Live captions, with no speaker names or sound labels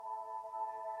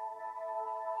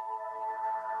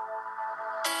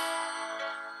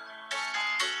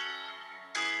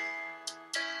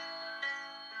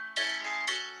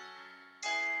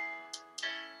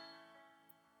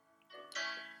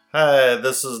Hi,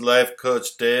 this is Life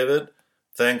Coach David.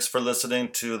 Thanks for listening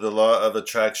to the Law of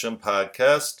Attraction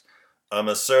podcast. I'm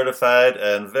a certified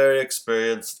and very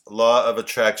experienced Law of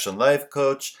Attraction life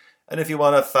coach. And if you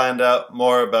want to find out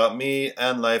more about me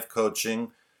and life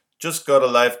coaching, just go to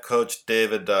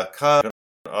lifecoachdavid.com. You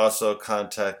can also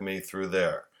contact me through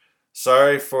there.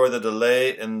 Sorry for the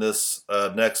delay in this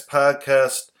next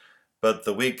podcast, but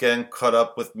the weekend caught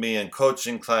up with me and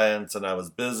coaching clients, and I was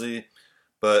busy.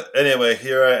 But anyway,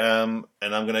 here I am,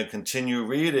 and I'm going to continue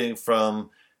reading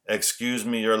from Excuse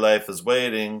Me, Your Life is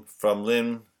Waiting from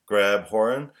Lynn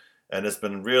Grabhorn. And it's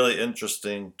been really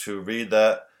interesting to read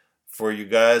that for you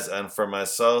guys and for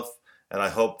myself. And I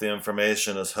hope the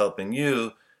information is helping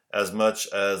you as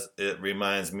much as it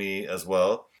reminds me as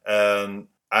well. And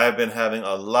I've been having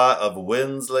a lot of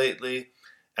wins lately.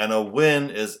 And a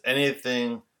win is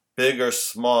anything big or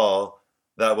small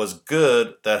that was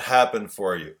good that happened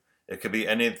for you. It could be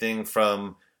anything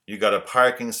from you got a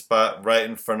parking spot right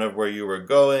in front of where you were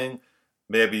going.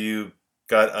 Maybe you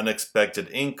got unexpected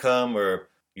income, or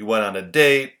you went on a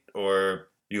date, or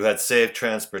you had safe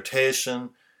transportation.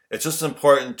 It's just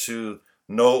important to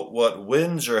note what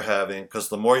wins you're having, because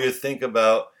the more you think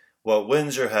about what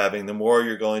wins you're having, the more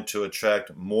you're going to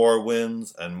attract more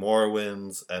wins and more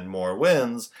wins and more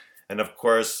wins. And of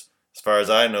course, as far as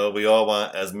I know, we all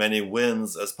want as many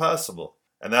wins as possible.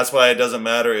 And that's why it doesn't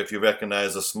matter if you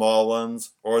recognize the small ones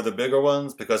or the bigger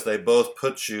ones, because they both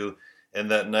put you in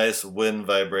that nice win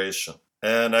vibration.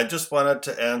 And I just wanted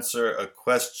to answer a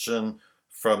question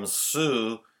from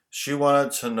Sue. She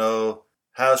wanted to know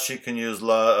how she can use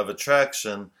law of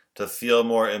attraction to feel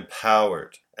more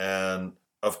empowered. And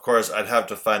of course, I'd have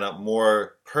to find out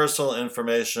more personal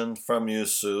information from you,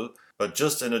 Sue, but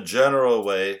just in a general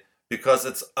way, because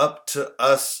it's up to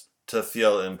us to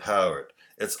feel empowered.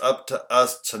 It's up to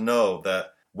us to know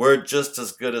that we're just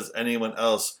as good as anyone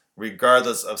else,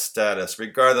 regardless of status,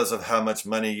 regardless of how much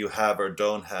money you have or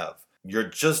don't have. You're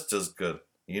just as good,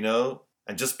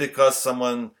 And just because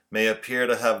someone may appear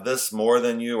to have this more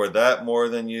than you or that more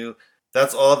than you,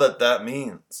 that's all that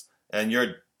means. And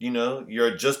you're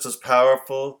just as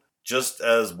powerful, just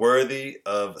as worthy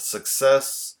of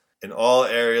success in all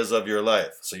areas of your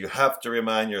life. So you have to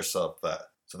remind yourself that.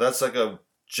 So that's like a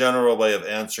general way of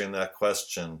answering that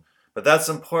question. But that's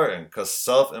important, because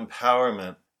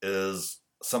self-empowerment is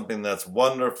something that's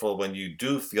wonderful when you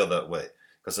do feel that way,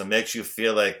 because it makes you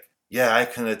feel like, yeah, I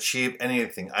can achieve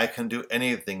anything. I can do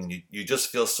anything. You just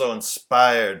feel so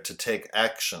inspired to take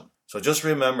action. So just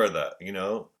remember that,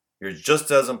 you're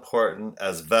just as important,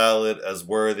 as valid, as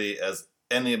worthy as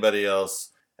anybody else.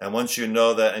 And once you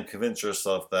know that and convince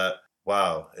yourself that,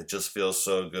 wow, it just feels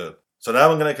so good. So now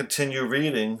I'm going to continue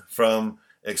reading from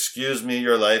Excuse Me,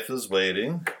 Your Life is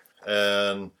Waiting.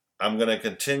 And I'm going to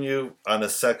continue on a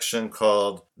section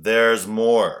called There's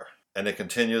More. And it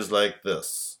continues like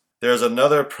this. There's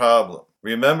another problem.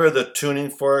 Remember the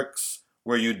tuning forks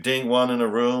where you ding one in a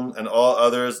room and all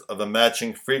others of a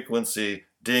matching frequency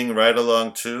ding right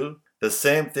along too? The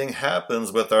same thing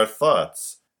happens with our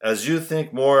thoughts. As you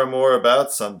think more and more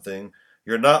about something,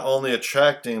 you're not only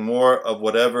attracting more of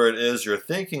whatever it is you're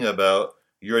thinking about,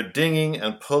 you're dinging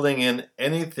and pulling in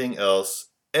anything else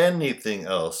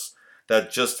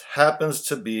that just happens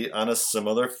to be on a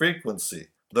similar frequency.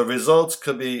 The results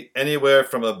could be anywhere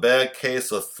from a bad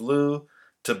case of flu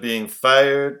to being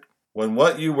fired, when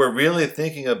what you were really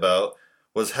thinking about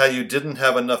was how you didn't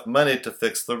have enough money to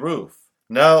fix the roof.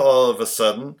 Now all of a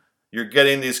sudden, you're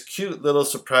getting these cute little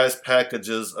surprise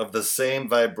packages of the same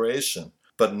vibration,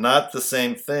 but not the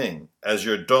same thing, as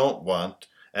your don't want,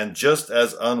 and just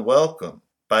as unwelcome.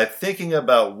 By thinking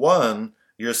about one,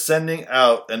 you're sending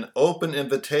out an open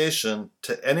invitation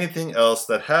to anything else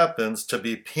that happens to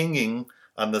be pinging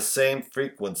on the same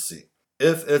frequency.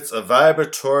 If it's a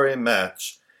vibratory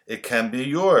match, it can be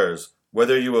yours,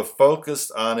 whether you have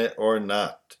focused on it or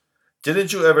not.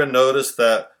 Didn't you ever notice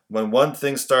that when one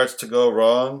thing starts to go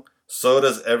wrong, so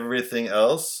does everything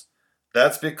else?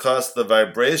 That's because the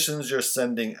vibrations you're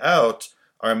sending out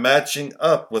are matching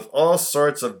up with all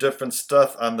sorts of different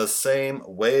stuff on the same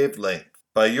wavelength.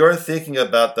 By your thinking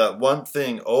about that one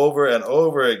thing over and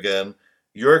over again,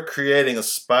 you're creating a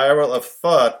spiral of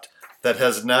thought that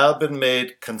has now been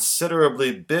made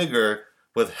considerably bigger,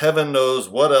 with heaven knows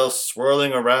what else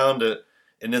swirling around it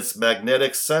in its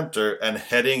magnetic center and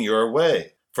heading your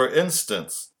way. For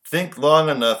instance, think long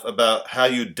enough about how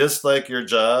you dislike your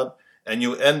job and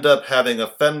you end up having a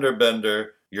fender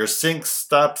bender, your sink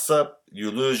stops up, you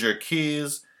lose your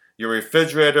keys, your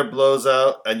refrigerator blows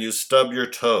out, and you stub your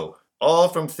toe. All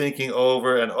from thinking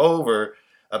over and over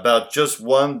about just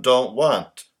one don't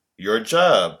want, your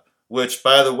job, which,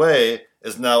 by the way,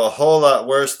 is now a whole lot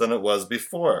worse than it was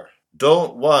before.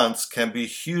 Don't wants can be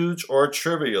huge or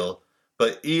trivial,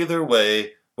 but either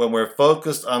way, when we're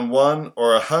focused on 1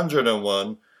 or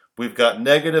 101, we've got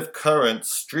negative currents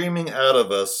streaming out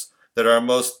of us that are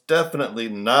most definitely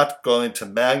not going to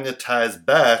magnetize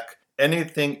back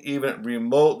anything even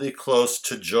remotely close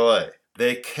to joy.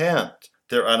 They can't.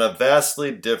 They're on a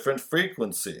vastly different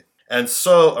frequency. And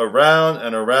so around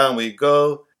and around we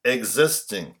go,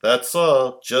 existing. That's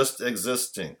all, just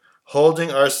existing.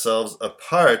 Holding ourselves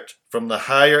apart from the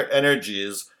higher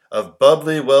energies of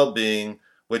bubbly well-being,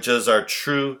 which is our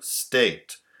true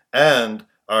state, and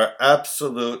our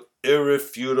absolute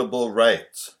irrefutable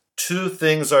rights. 2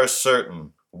 things are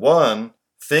certain. 1,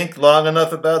 think long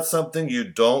enough about something you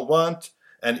don't want,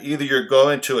 and either you're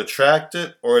going to attract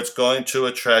it or it's going to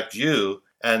attract you.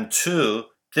 And 2,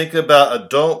 think about a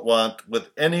don't want with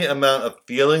any amount of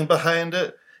feeling behind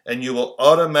it, and you will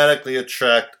automatically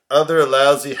attract other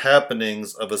lousy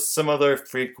happenings of a similar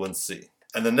frequency.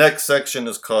 And the next section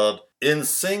is called In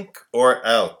Sync or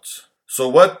Out. So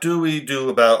what do we do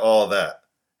about all that?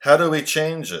 How do we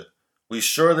change it? We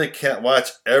surely can't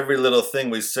watch every little thing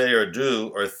we say or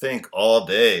do or think all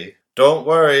day. Don't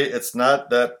worry, it's not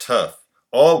that tough.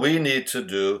 All we need to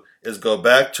do is go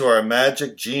back to our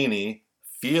magic genie,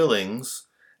 feelings,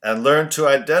 and learn to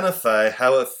identify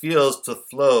how it feels to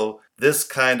flow this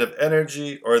kind of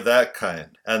energy or that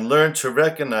kind, and learn to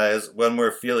recognize when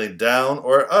we're feeling down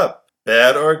or up,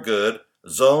 bad or good,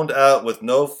 zoned out with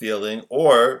no feeling,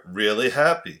 or really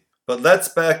happy. But let's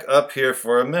back up here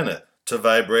for a minute to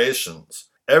vibrations.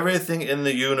 Everything in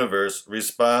the universe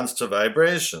responds to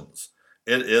vibrations.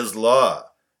 It is law.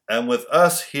 And with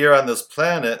us here on this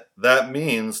planet, that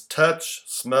means touch,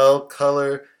 smell,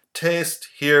 color, taste,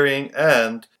 hearing,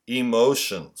 and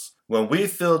emotions. When we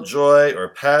feel joy or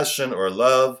passion or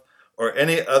love or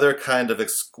any other kind of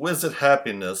exquisite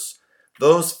happiness,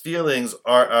 those feelings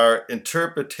are our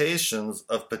interpretations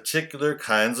of particular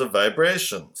kinds of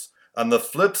vibrations. On the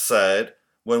flip side,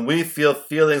 when we feel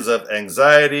feelings of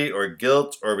anxiety or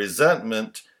guilt or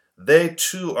resentment, they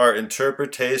too are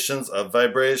interpretations of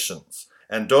vibrations.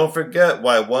 And don't forget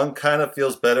why one kind of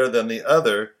feels better than the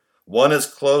other. One is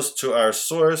close to our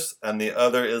source and the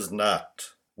other is not.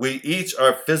 We each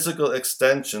are physical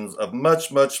extensions of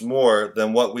much, much more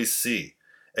than what we see.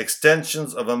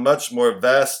 Extensions of a much more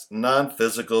vast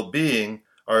non-physical being,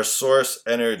 our source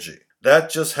energy.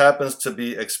 That just happens to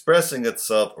be expressing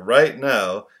itself right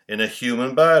now in a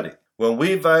human body. When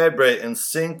we vibrate in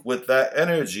sync with that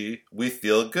energy, we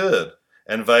feel good,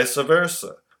 and vice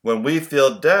versa. When we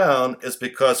feel down, it's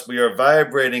because we are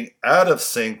vibrating out of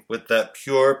sync with that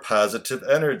pure positive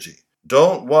energy.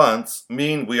 Don't wants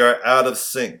mean we are out of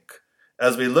sync.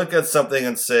 As we look at something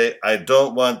and say, I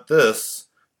don't want this,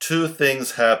 2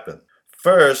 things happen.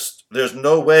 First, there's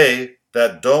no way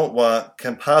that don't want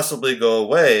can possibly go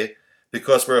away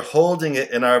because we're holding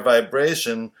it in our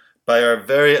vibration by our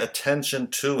very attention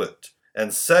to it.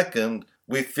 And second,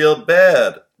 we feel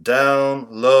bad, down,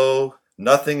 low,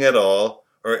 nothing at all,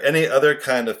 or any other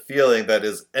kind of feeling that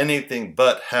is anything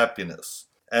but happiness.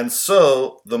 And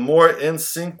so, the more in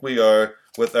sync we are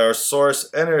with our source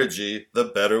energy, the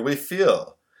better we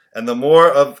feel. And the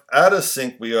more out of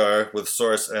sync we are with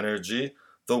source energy,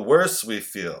 the worse we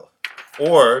feel.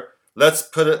 Or, let's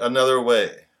put it another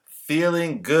way.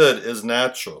 Feeling good is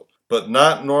natural, but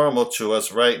not normal to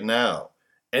us right now.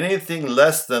 Anything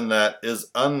less than that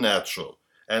is unnatural,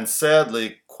 and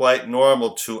sadly, quite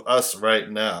normal to us right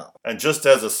now. And just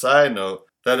as a side note,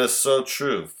 that is so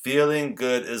true. Feeling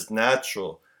good is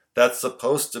natural. That's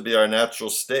supposed to be our natural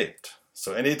state.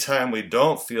 So anytime we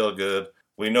don't feel good,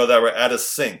 we know that we're out of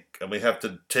sync, and we have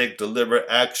to take deliberate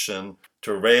action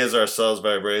to raise ourselves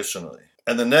vibrationally.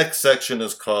 And the next section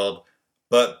is called,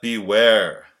 But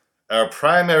Beware. Our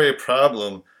primary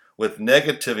problem with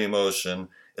negative emotion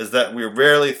is that we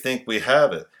rarely think we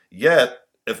have it. Yet,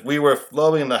 if we were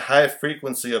flowing the high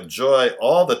frequency of joy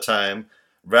all the time,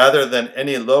 rather than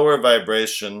any lower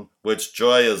vibration, which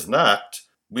joy is not,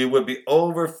 we would be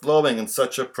overflowing in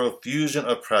such a profusion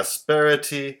of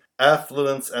prosperity,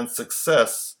 affluence, and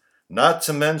success, not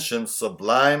to mention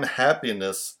sublime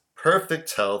happiness,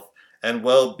 perfect health, and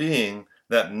well-being,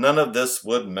 that none of this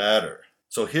would matter.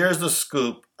 So here's the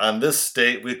scoop on this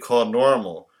state we call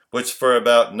normal, which for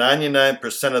about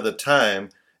 99% of the time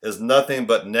is nothing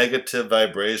but negative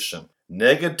vibration.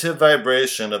 Negative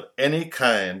vibration of any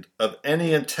kind, of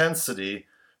any intensity,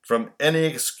 from any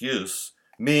excuse,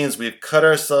 means we've cut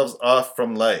ourselves off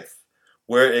from life.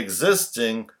 We're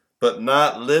existing, but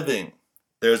not living.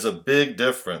 There's a big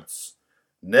difference.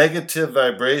 Negative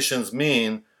vibrations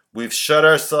mean we've shut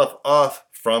ourselves off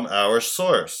from our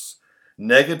source.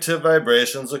 Negative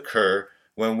vibrations occur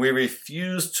when we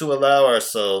refuse to allow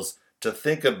ourselves to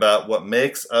think about what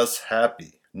makes us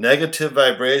happy. Negative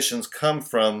vibrations come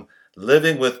from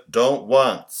living with don't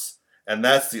wants, and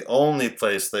that's the only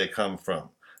place they come from.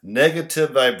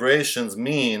 Negative vibrations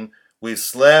mean we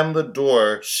slam the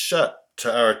door shut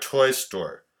to our toy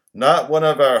store. Not one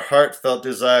of our heartfelt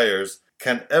desires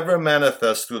can ever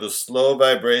manifest through the slow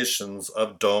vibrations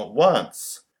of don't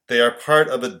wants. They are part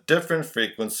of a different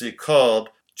frequency called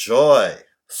joy.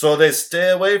 So they stay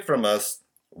away from us,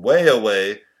 way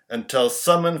away, until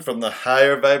summoned from the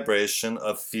higher vibration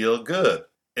of feel good.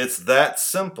 It's that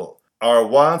simple. Our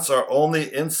wants are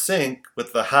only in sync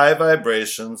with the high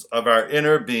vibrations of our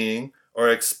inner being or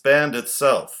expanded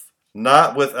self,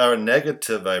 not with our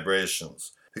negative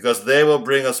vibrations, because they will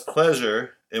bring us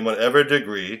pleasure in whatever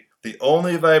degree. The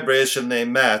only vibration they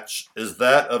match is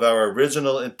that of our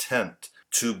original intent,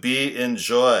 to be in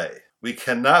joy. We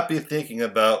cannot be thinking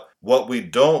about what we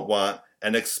don't want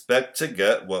and expect to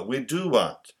get what we do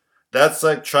want. That's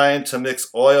like trying to mix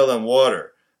oil and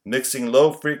water. Mixing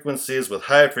low frequencies with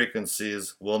high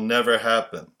frequencies will never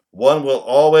happen. One will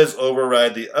always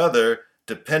override the other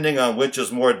depending on which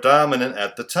is more dominant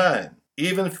at the time.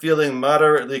 Even feeling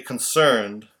moderately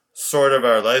concerned, sort of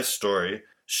our life story,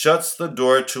 shuts the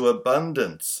door to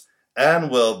abundance and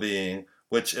well-being,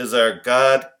 which is our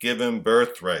God-given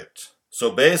birthright.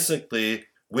 So basically,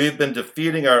 we've been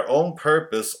defeating our own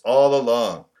purpose all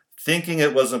along, thinking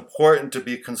it was important to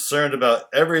be concerned about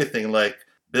everything like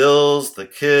bills, the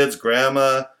kids,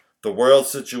 grandma, the world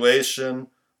situation,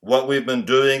 what we've been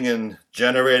doing in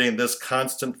generating this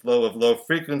constant flow of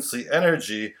low-frequency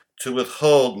energy to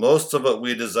withhold most of what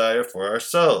we desire for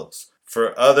ourselves,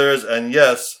 for others, and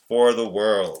yes, for the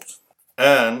world.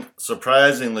 And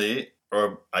surprisingly,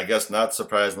 or I guess not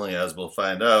surprisingly as we'll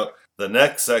find out, the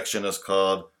next section is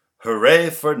called Hooray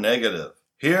for Negative.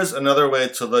 Here's another way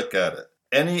to look at it.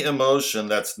 Any emotion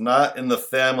that's not in the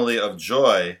family of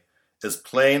joy is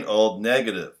plain old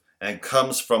negative and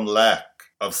comes from lack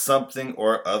of something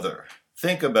or other.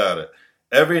 Think about it.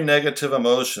 Every negative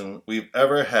emotion we've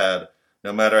ever had,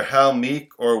 no matter how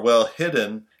meek or well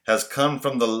hidden, has come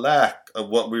from the lack of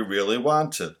what we really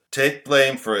wanted. Take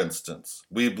blame, for instance.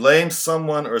 We blame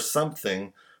someone or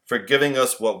something for giving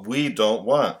us what we don't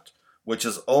want, which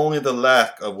is only the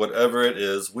lack of whatever it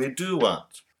is we do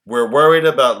want. We're worried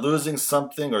about losing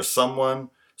something or someone,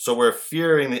 so we're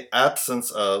fearing the absence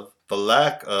of, the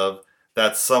lack of,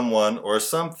 that someone or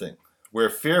something. We're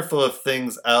fearful of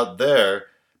things out there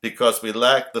because we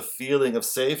lack the feeling of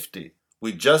safety.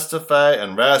 We justify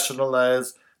and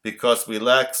rationalize because we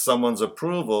lack someone's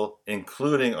approval,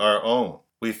 including our own.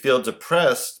 We feel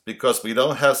depressed because we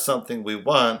don't have something we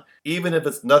want, even if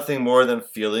it's nothing more than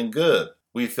feeling good.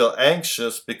 We feel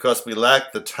anxious because we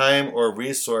lack the time or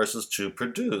resources to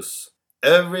produce.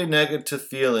 Every negative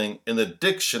feeling in the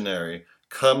dictionary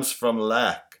comes from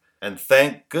lack, and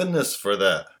thank goodness for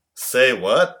that. Say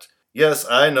what? Yes,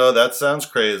 I know that sounds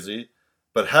crazy,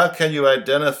 but how can you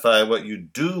identify what you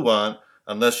do want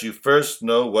unless you first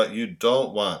know what you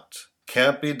don't want?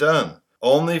 Can't be done.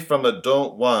 Only from a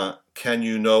don't want can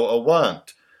you know a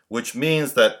want, which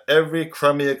means that every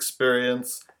crummy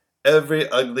experience, every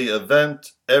ugly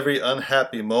event, every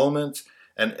unhappy moment,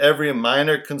 and every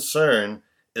minor concern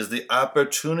is the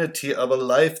opportunity of a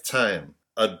lifetime.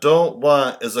 A don't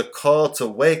want is a call to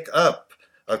wake up,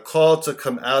 a call to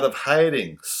come out of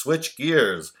hiding, switch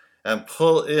gears, and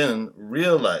pull in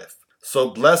real life. So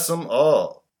bless them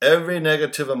all. Every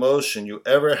negative emotion you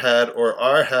ever had or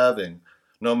are having,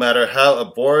 no matter how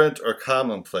abhorrent or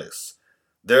commonplace,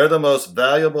 they're the most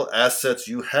valuable assets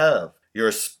you have,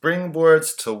 your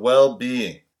springboards to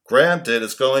well-being. Granted,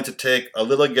 it's going to take a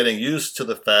little getting used to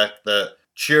the fact that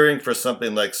cheering for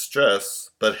something like stress,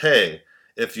 but hey,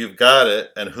 if you've got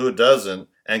it, and who doesn't,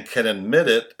 and can admit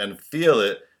it and feel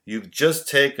it, you've just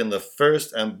taken the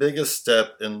first and biggest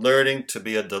step in learning to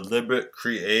be a deliberate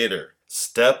creator.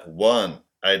 Step 1,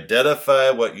 identify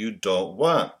what you don't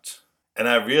want. And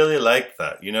I really like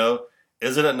that,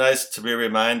 Isn't it nice to be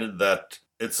reminded that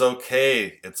it's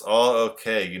okay, it's all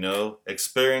okay,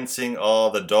 Experiencing all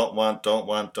the don't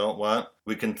want.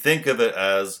 We can think of it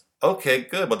as, okay,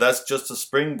 good, well that's just a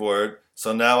springboard,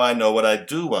 so now I know what I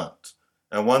do want.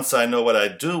 And once I know what I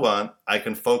do want, I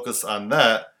can focus on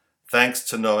that thanks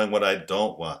to knowing what I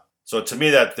don't want. So to me,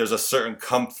 that there's a certain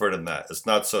comfort in that. It's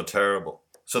not so terrible.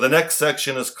 So the next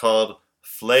section is called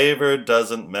Flavor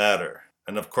Doesn't Matter.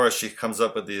 And of course, she comes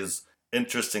up with these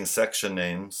interesting section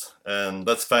names, and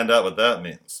let's find out what that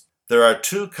means. There are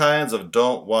 2 kinds of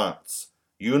don't wants,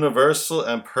 universal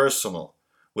and personal,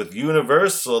 with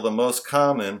universal the most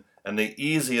common and the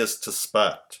easiest to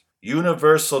spot.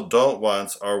 Universal don't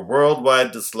wants are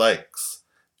worldwide dislikes,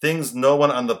 things no one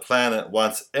on the planet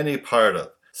wants any part of,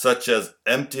 such as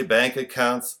empty bank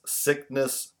accounts,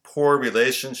 sickness, poor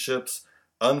relationships,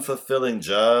 unfulfilling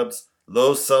jobs,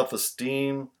 low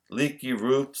self-esteem, leaky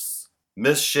roofs,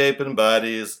 misshapen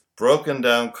bodies, broken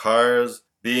down cars,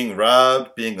 being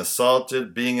robbed, being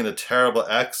assaulted, being in a terrible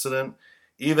accident,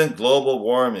 even global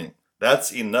warming.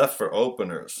 That's enough for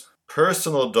openers.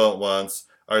 Personal don't wants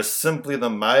are simply the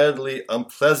mildly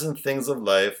unpleasant things of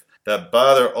life that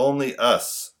bother only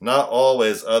us, not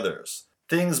always others.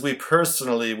 Things we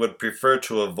personally would prefer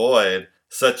to avoid,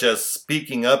 such as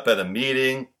speaking up at a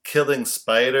meeting, killing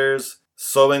spiders,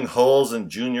 sewing holes in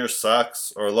junior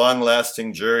socks, or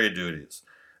long-lasting jury duties.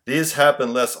 These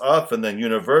happen less often than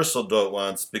universal don't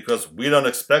wants because we don't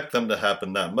expect them to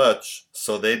happen that much,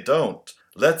 so they don't.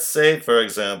 Let's say, for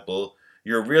example,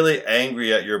 you're really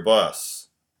angry at your boss.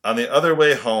 On the other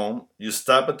way home, you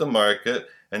stop at the market,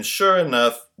 and sure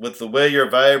enough, with the way you're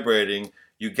vibrating,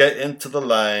 you get into the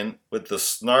line with the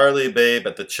snarly babe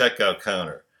at the checkout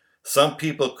counter. Some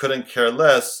people couldn't care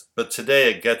less, but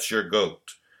today it gets your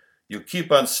goat. You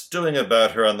keep on stewing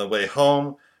about her on the way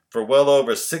home for well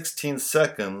over 16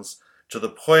 seconds to the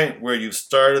point where you've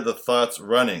started the thoughts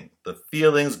running, the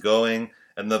feelings going,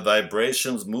 and the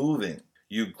vibrations moving.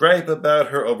 You gripe about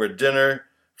her over dinner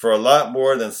for a lot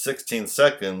more than 16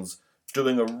 seconds,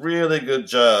 doing a really good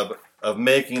job of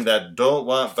making that don't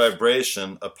want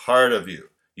vibration a part of you.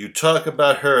 You talk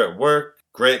about her at work,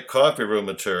 great coffee room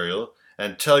material,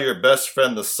 and tell your best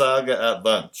friend the saga at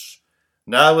lunch.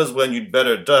 Now is when you'd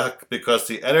better duck because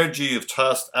the energy you've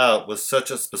tossed out with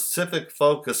such a specific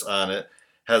focus on it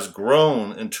has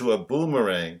grown into a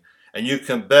boomerang, and you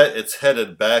can bet it's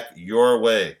headed back your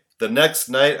way. The next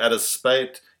night, out of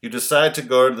spite, you decide to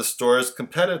go to the store's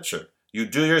competitor. You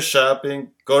do your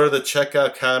shopping, go to the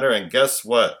checkout counter, and guess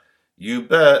what? You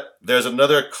bet there's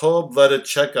another cold-blooded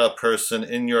checkout person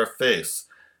in your face,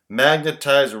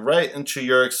 magnetized right into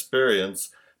your experience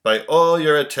by all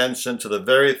your attention to the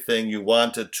very thing you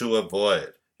wanted to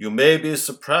avoid. You may be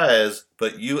surprised,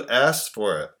 but you asked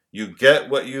for it. You get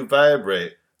what you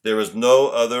vibrate. There is no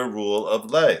other rule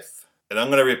of life. And I'm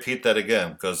going to repeat that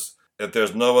again because if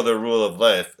there's no other rule of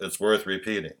life, it's worth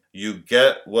repeating. You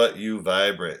get what you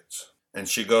vibrate. And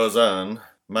she goes on,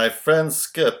 my friend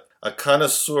Skip, a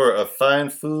connoisseur of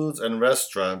fine foods and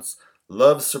restaurants,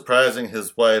 loves surprising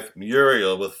his wife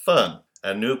Muriel with fun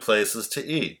and new places to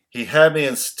eat. He had me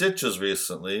in stitches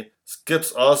recently.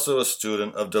 Skip's also a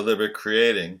student of deliberate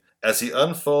creating as he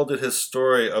unfolded his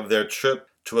story of their trip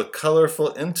to a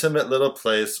colorful, intimate little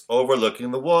place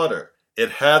overlooking the water.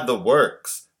 It had the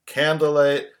works,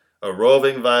 candlelight, a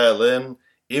roving violin,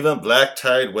 even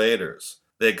black-tied waiters.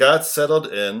 They got settled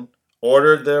in,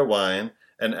 ordered their wine,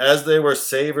 and as they were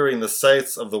savoring the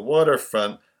sights of the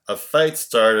waterfront, a fight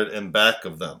started in back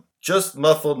of them. Just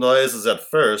muffled noises at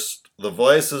first, the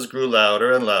voices grew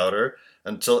louder and louder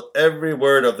until every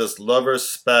word of this lover's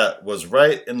spat was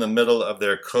right in the middle of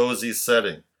their cozy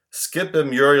setting. Skip and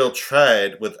Muriel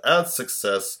tried, without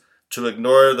success, to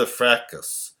ignore the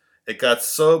fracas. It got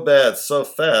so bad so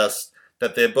fast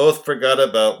that they both forgot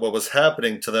about what was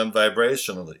happening to them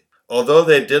vibrationally. Although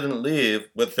they didn't leave,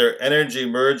 with their energy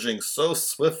merging so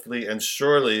swiftly and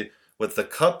surely with the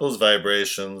couple's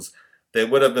vibrations, they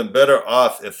would have been better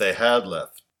off if they had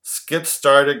left. Skip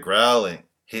started growling.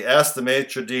 He asked the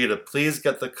maitre d' to please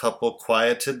get the couple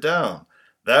quieted down.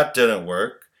 That didn't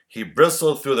work. He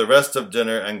bristled through the rest of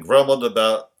dinner and grumbled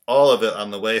about all of it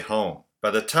on the way home.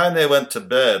 By the time they went to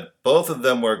bed, both of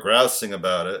them were grousing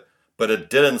about it, but it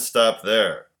didn't stop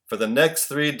there. For the next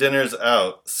 3 dinners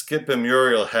out, Skip and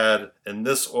Muriel had, in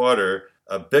this order,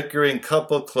 a bickering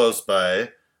couple close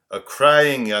by, a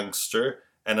crying youngster,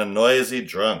 and a noisy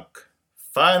drunk.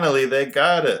 Finally, they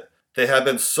got it. They had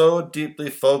been so deeply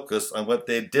focused on what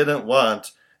they didn't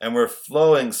want and were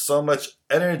flowing so much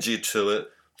energy to it,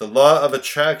 the law of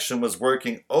attraction was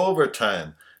working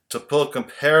overtime to pull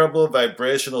comparable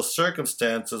vibrational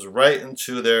circumstances right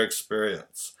into their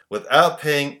experience. Without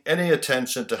paying any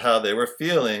attention to how they were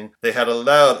feeling, they had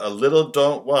allowed a little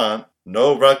don't want,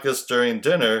 no ruckus during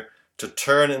dinner, to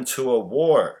turn into a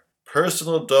war.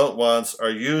 Personal don't wants are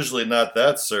usually not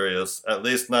that serious, at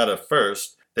least not at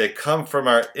first. They come from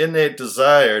our innate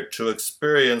desire to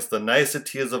experience the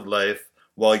niceties of life,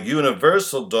 while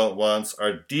universal don't wants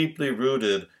are deeply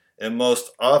rooted and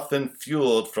most often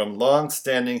fueled from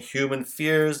long-standing human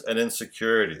fears and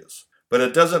insecurities. But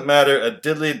it doesn't matter a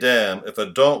diddly damn if a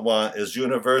don't want is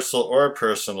universal or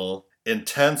personal,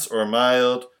 intense or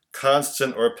mild,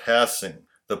 constant or passing.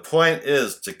 The point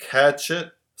is to catch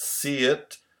it, see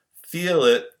it, feel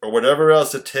it or whatever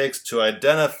else it takes to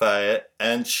identify it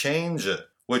and change it,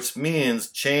 which means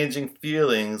changing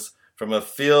feelings from a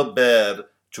feel bad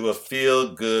to a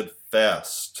feel good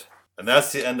fast. And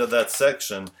that's the end of that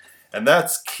section. And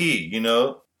that's key,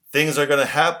 Things are going to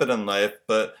happen in life,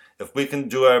 but if we can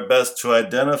do our best to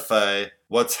identify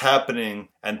what's happening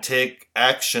and take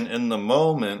action in the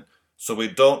moment so we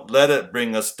don't let it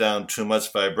bring us down too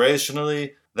much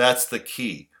vibrationally, that's the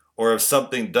key. Or if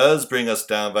something does bring us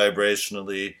down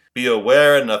vibrationally, be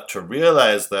aware enough to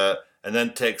realize that and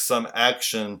then take some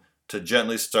action to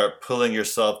gently start pulling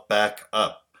yourself back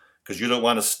up. Because you don't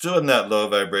want to stew in that low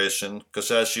vibration, because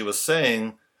as she was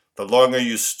saying, the longer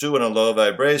you stew in a low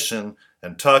vibration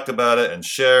and talk about it and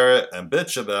share it and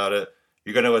bitch about it,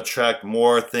 you're going to attract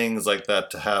more things like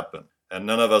that to happen. And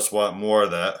none of us want more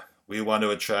of that. We want to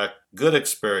attract good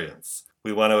experience.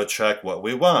 We want to attract what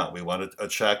we want. We want to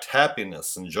attract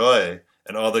happiness and joy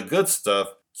and all the good stuff.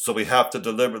 So we have to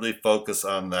deliberately focus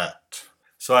on that.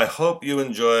 So I hope you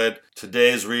enjoyed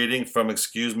today's reading from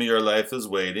Excuse Me, Your Life is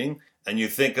Waiting, and you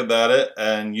think about it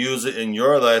and use it in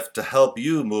your life to help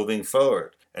you moving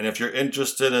forward. And if you're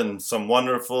interested in some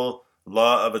wonderful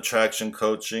law of attraction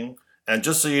coaching, and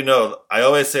just so you know, I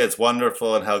always say it's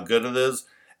wonderful and how good it is,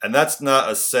 and that's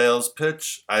not a sales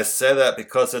pitch. I say that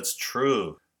because it's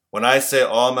true. When I say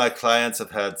all my clients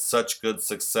have had such good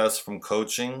success from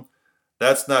coaching,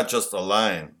 that's not just a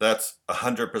line. That's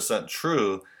 100%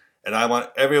 true, and I want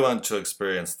everyone to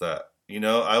experience that.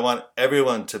 I want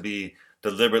everyone to be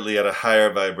deliberately at a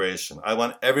higher vibration. I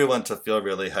want everyone to feel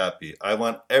really happy. I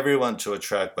want everyone to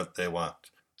attract what they want.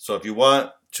 So if you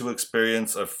want to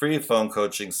experience a free phone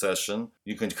coaching session,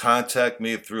 you can contact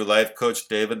me through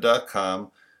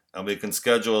lifecoachdavid.com and we can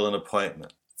schedule an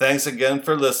appointment. Thanks again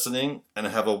for listening and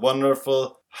have a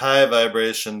wonderful high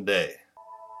vibration day.